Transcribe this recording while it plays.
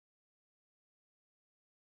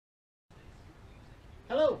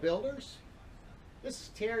Hello builders, this is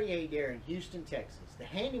Terry Adair in Houston, Texas, the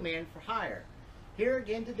handyman for hire, here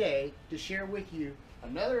again today to share with you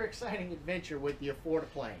another exciting adventure with the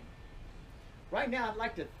Affordaplane. Right now I'd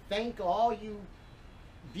like to thank all you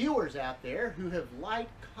viewers out there who have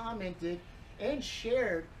liked, commented, and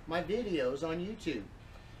shared my videos on YouTube.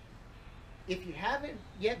 If you haven't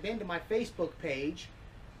yet been to my Facebook page,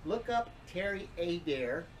 look up Terry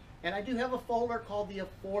Adair, and I do have a folder called the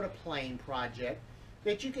Affordaplane Project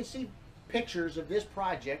that you can see pictures of this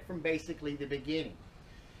project from basically the beginning.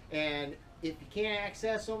 And if you can't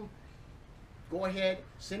access them, go ahead,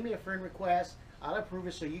 send me a friend request. I'll approve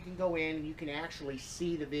it so you can go in and you can actually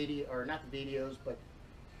see the video, or not the videos, but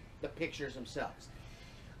the pictures themselves.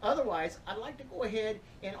 Otherwise, I'd like to go ahead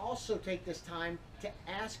and also take this time to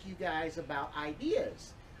ask you guys about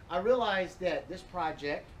ideas. I realize that this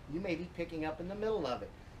project, you may be picking up in the middle of it.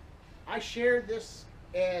 I share this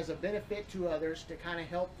as a benefit to others to kind of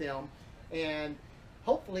help them, and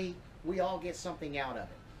hopefully we all get something out of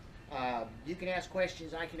it. You can ask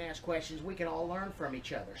questions, I can ask questions, we can all learn from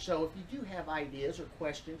each other. So if you do have ideas or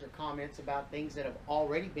questions or comments about things that have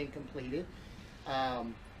already been completed,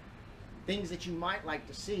 things that you might like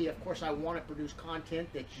to see, of course I want to produce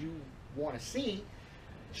content that you want to see,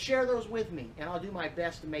 share those with me and I'll do my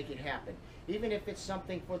best to make it happen. Even if it's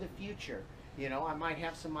something for the future, you know, I might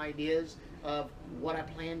have some ideas of what I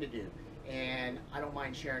plan to do, and I don't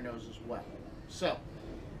mind sharing those as well. So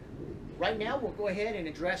right now we'll go ahead and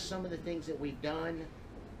address some of the things that we've done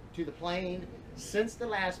to the plane since the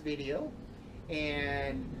last video,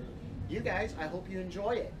 and you guys, I hope you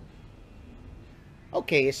enjoy it.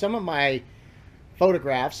 Okay, some of my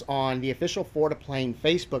photographs on the official Affordaplane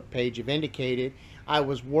Facebook page have indicated I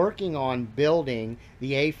was working on building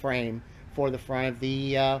the A-frame for the front of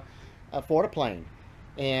the Affordaplane,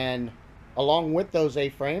 and along with those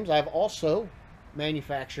A-frames I've also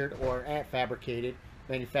manufactured, or fabricated,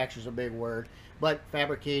 manufactured is a big word, but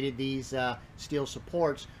fabricated these steel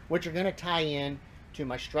supports which are going to tie in to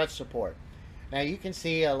my strut support. Now you can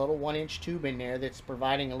see a little 1-inch tube in there that's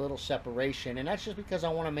providing a little separation, and that's just because I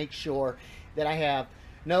want to make sure that I have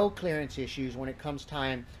no clearance issues when it comes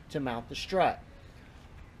time to mount the strut.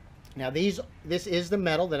 Now this is the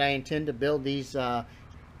metal that I intend to build these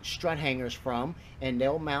strut hangers from, and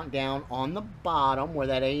they'll mount down on the bottom where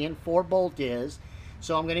that AN4 bolt is.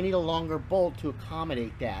 So I'm going to need a longer bolt to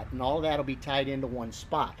accommodate that, and all of that will be tied into one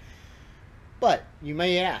spot. But you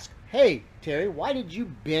may ask, hey Terry, why did you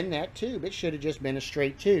bend that tube? It should have just been a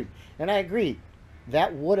straight tube. And I agree,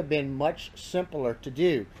 that would have been much simpler to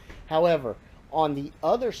do. However, on the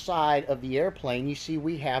other side of the airplane, you see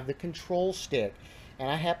we have the control stick, and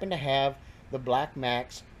I happen to have the Black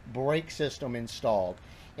Max brake system installed,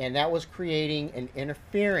 and that was creating an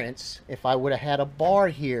interference if I would have had a bar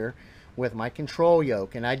here with my control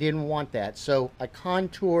yoke, and I didn't want that. So I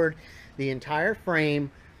contoured the entire frame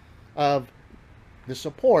of the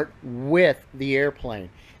support with the airplane,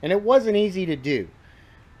 and it wasn't easy to do.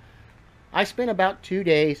 I spent about 2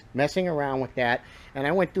 days messing around with that, and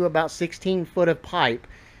I went through about 16 foot of pipe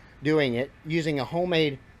doing it using a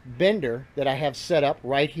homemade bender that I have set up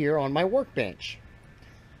right here on my workbench.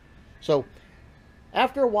 So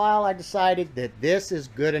after a while I decided that this is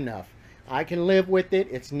good enough. I can live with it.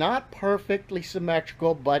 It's not perfectly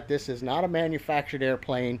symmetrical, but this is not a manufactured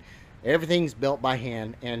airplane. Everything's built by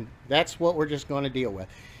hand, and that's what we're just going to deal with.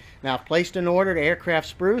 Now I've placed an order to Aircraft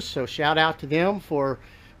Spruce, so shout out to them for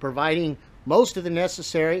providing most of the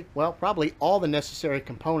necessary, well, probably all the necessary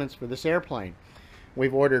components for this airplane.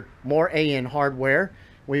 We've ordered more AN hardware.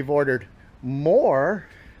 We've ordered more,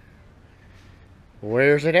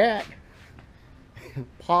 where's it at?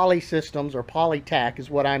 Poly systems, or polytack is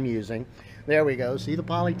what I'm using. There we go. See the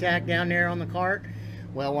polytack down there on the cart?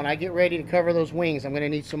 Well, when I get ready to cover those wings, I'm going to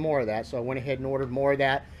need some more of that. So I went ahead and ordered more of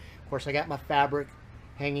that. Of course, I got my fabric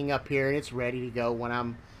hanging up here, and it's ready to go when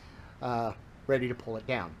I'm ready to pull it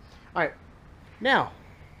down. All right, now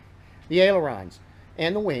the ailerons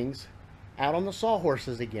and the wings out on the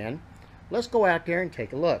sawhorses again. Let's go out there and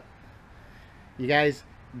take a look. You guys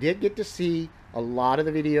did get to see a lot of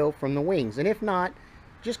the video from the wings, and if not,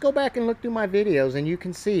 just go back and look through my videos and you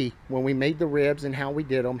can see when we made the ribs and how we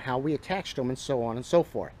did them, how we attached them, and so on and so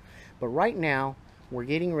forth. But right now we're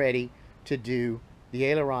getting ready to do the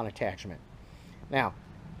aileron attachment. Now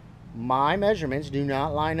my measurements do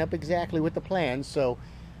not line up exactly with the plans, so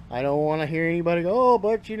I don't want to hear anybody go, oh,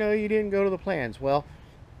 but you know, you didn't go to the plans. Well,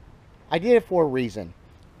 I did it for a reason.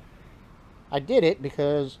 I did it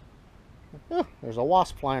because there's a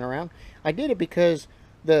wasp flying around. I did it because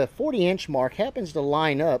the 40-inch mark happens to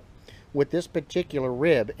line up with this particular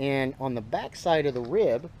rib, and on the back side of the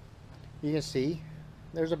rib you can see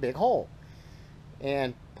there's a big hole.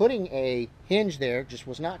 And putting a hinge there just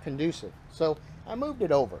was not conducive. So I moved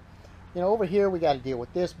it over. You know, over here we got to deal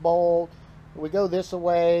with this bolt. We go this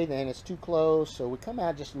way, then it's too close. So we come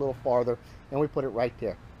out just a little farther and we put it right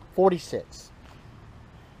there. 46.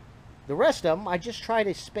 The rest of them, I just try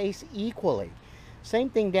to space equally. Same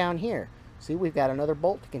thing down here. See, we've got another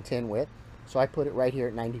bolt to contend with. So I put it right here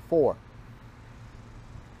at 94.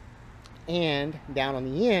 And down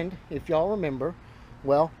on the end, if y'all remember,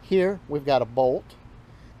 well, here we've got a bolt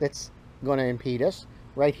that's going to impede us.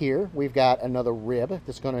 Right here, we've got another rib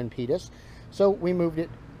that's going to impede us. So we moved it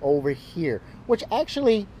over here, which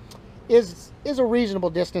actually is a reasonable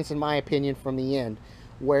distance, in my opinion, from the end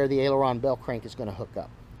where the aileron bell crank is going to hook up.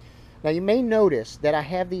 Now, you may notice that I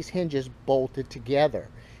have these hinges bolted together,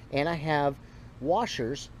 and I have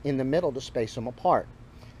washers in the middle to space them apart.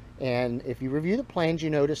 And if you review the plans, you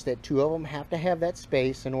notice that 2 of them have to have that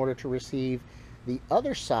space in order to receive the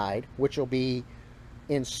other side, which will be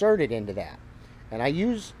inserted into that. And I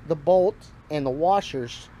use the bolt and the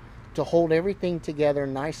washers to hold everything together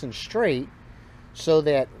nice and straight, so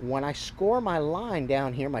that when I score my line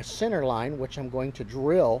down here, my center line, which I'm going to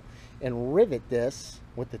drill and rivet this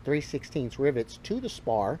with the 3/16 rivets to the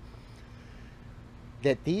spar,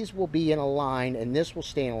 that these will be in a line and this will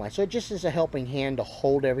stay in a line. So it just is a helping hand to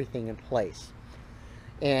hold everything in place.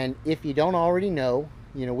 And if you don't already know,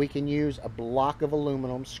 you know, we can use a block of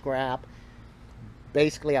aluminum scrap.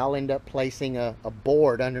 Basically, I'll end up placing a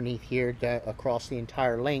board underneath here across the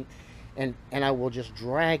entire length, and I will just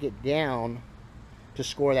drag it down to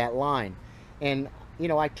score that line. And, you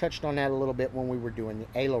know, I touched on that a little bit when we were doing the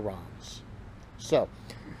ailerons. So,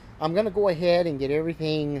 I'm going to go ahead and get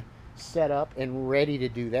everything set up and ready to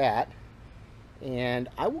do that. And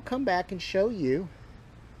I will come back and show you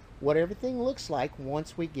what everything looks like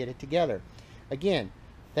once we get it together. Again,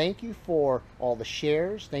 thank you for all the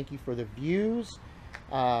shares. Thank you for the views.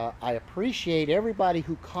 I appreciate everybody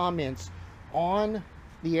who comments on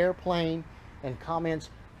the airplane and comments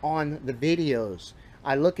on the videos.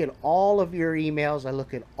 I look at all of your emails. I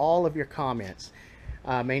look at all of your comments.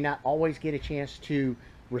 May not always get a chance to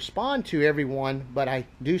respond to everyone, but I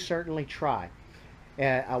do certainly try.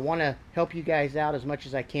 I want to help you guys out as much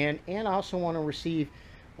as I can, and I also want to receive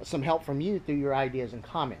some help from you through your ideas and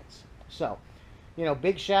comments. So, you know,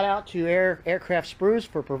 big shout out to Aircraft Sprues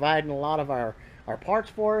for providing a lot of our parts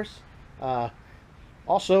for us.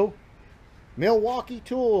 Also, Milwaukee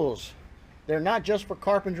Tools. They're not just for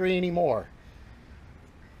carpentry anymore.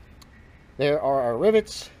 There are our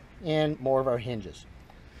rivets and more of our hinges.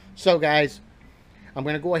 So guys, I'm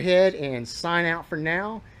going to go ahead and sign out for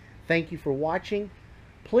now. Thank you for watching.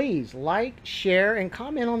 Please like, share, and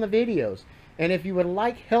comment on the videos. And if you would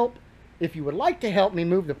like to help me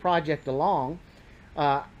move the project along,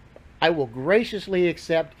 I will graciously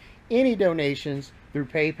accept any donations through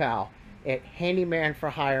PayPal at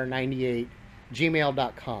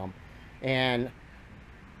handymanforhire98@gmail.com. And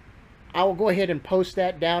I will go ahead and post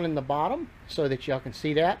that down in the bottom so that y'all can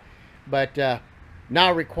see that. But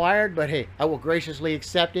not required, but hey, I will graciously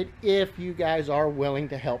accept it if you guys are willing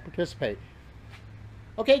to help participate.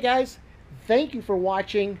 Okay guys, thank you for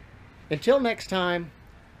watching. Until next time,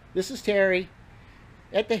 this is Terry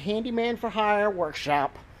at the Handyman for Hire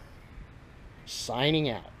Workshop, signing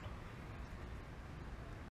out.